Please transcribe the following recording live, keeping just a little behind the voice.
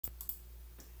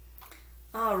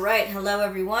All right, hello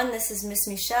everyone, this is Miss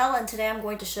Michelle and today I'm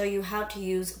going to show you how to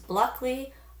use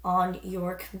Blockly on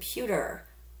your computer.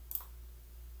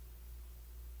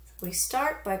 So we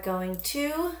start by going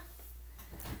to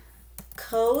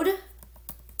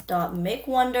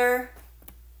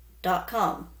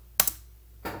code.makewonder.com.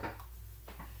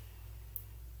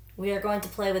 We are going to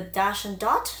play with dash and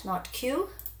dot, not Q.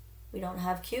 We don't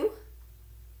have Q.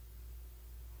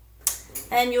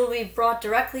 And you'll be brought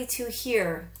directly to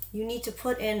here. You need to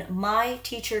put in my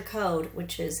teacher code,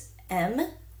 which is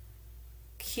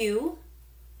MQ1M7.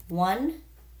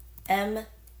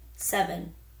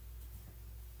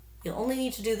 You'll only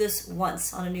need to do this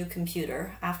once on a new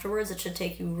computer. Afterwards, it should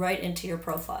take you right into your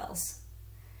profiles.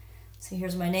 So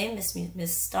here's my name,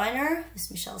 Miss Steiner, Miss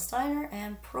Michelle Steiner,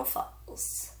 and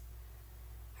profiles.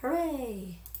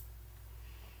 Hooray!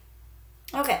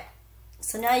 Okay,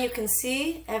 so now you can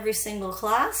see every single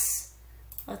class.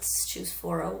 Let's choose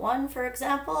 401 for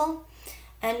example,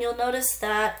 and you'll notice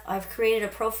that I've created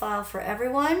a profile for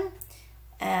everyone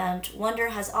and Wonder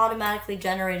has automatically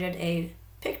generated a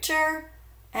picture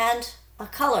and a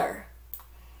color.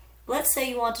 Let's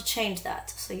say you want to change that.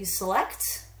 So you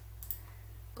select,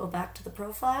 go back to the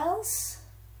profiles,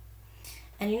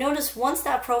 and you notice once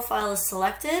that profile is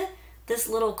selected, this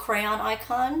little crayon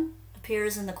icon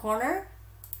appears in the corner.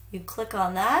 You click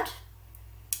on that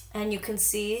and you can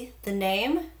see the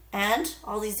name and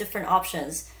all these different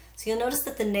options. So you'll notice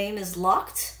that the name is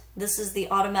locked. This is the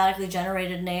automatically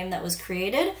generated name that was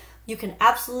created. You can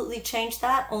absolutely change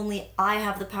that, only I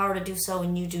have the power to do so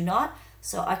and you do not.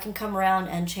 So I can come around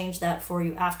and change that for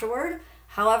you afterward.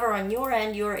 However, on your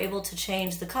end, you are able to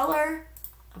change the color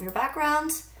of your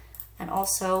background and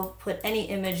also put any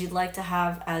image you'd like to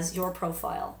have as your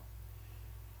profile.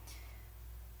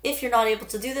 If you're not able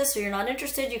to do this or you're not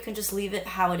interested, you can just leave it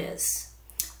how it is.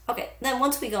 Okay, then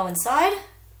once we go inside,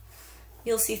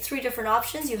 you'll see three different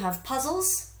options. You have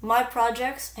puzzles, my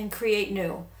projects, and create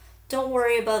new. Don't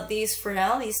worry about these for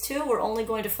now, these two. We're only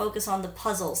going to focus on the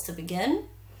puzzles to begin.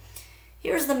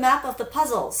 Here's the map of the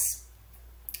puzzles.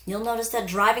 You'll notice that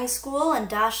driving school and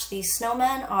Dash the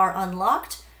snowman are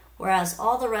unlocked, whereas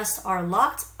all the rest are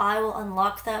locked. I will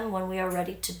unlock them when we are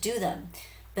ready to do them.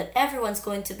 But everyone's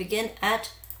going to begin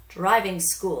at driving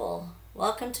school.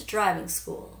 Welcome to driving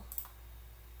school.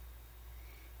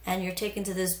 And you're taken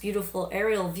to this beautiful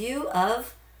aerial view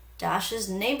of Dash's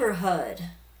neighborhood,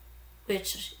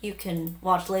 which you can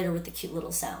watch later with the cute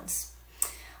little sounds.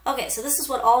 Okay, so this is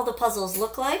what all the puzzles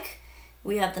look like.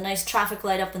 We have the nice traffic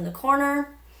light up in the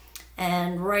corner,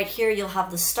 and right here you'll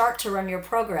have the start to run your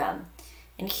program.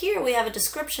 And here we have a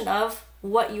description of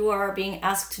what you are being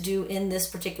asked to do in this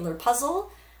particular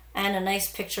puzzle, and a nice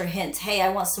picture hint. Hey, I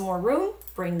want some more room,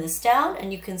 bring this down,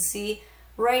 and you can see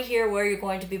right here where you're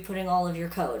going to be putting all of your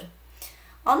code.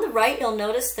 On the right, you'll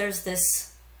notice there's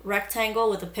this rectangle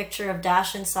with a picture of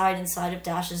Dash inside of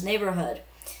Dash's neighborhood.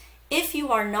 If you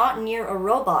are not near a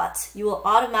robot, you will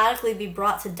automatically be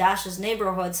brought to Dash's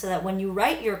neighborhood so that when you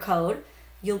write your code,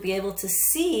 you'll be able to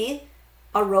see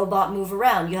a robot move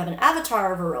around. You have an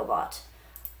avatar of a robot.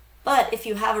 But if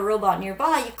you have a robot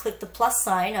nearby, you click the plus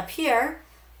sign up here.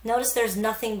 Notice there's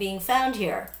nothing being found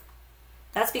here.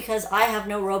 That's because I have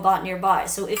no robot nearby.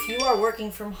 So if you are working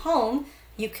from home,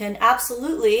 you can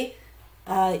absolutely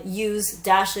use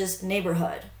Dash's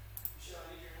neighborhood.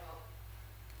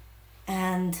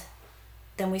 And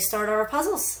then we start our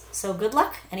puzzles. So good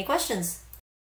luck. Any questions?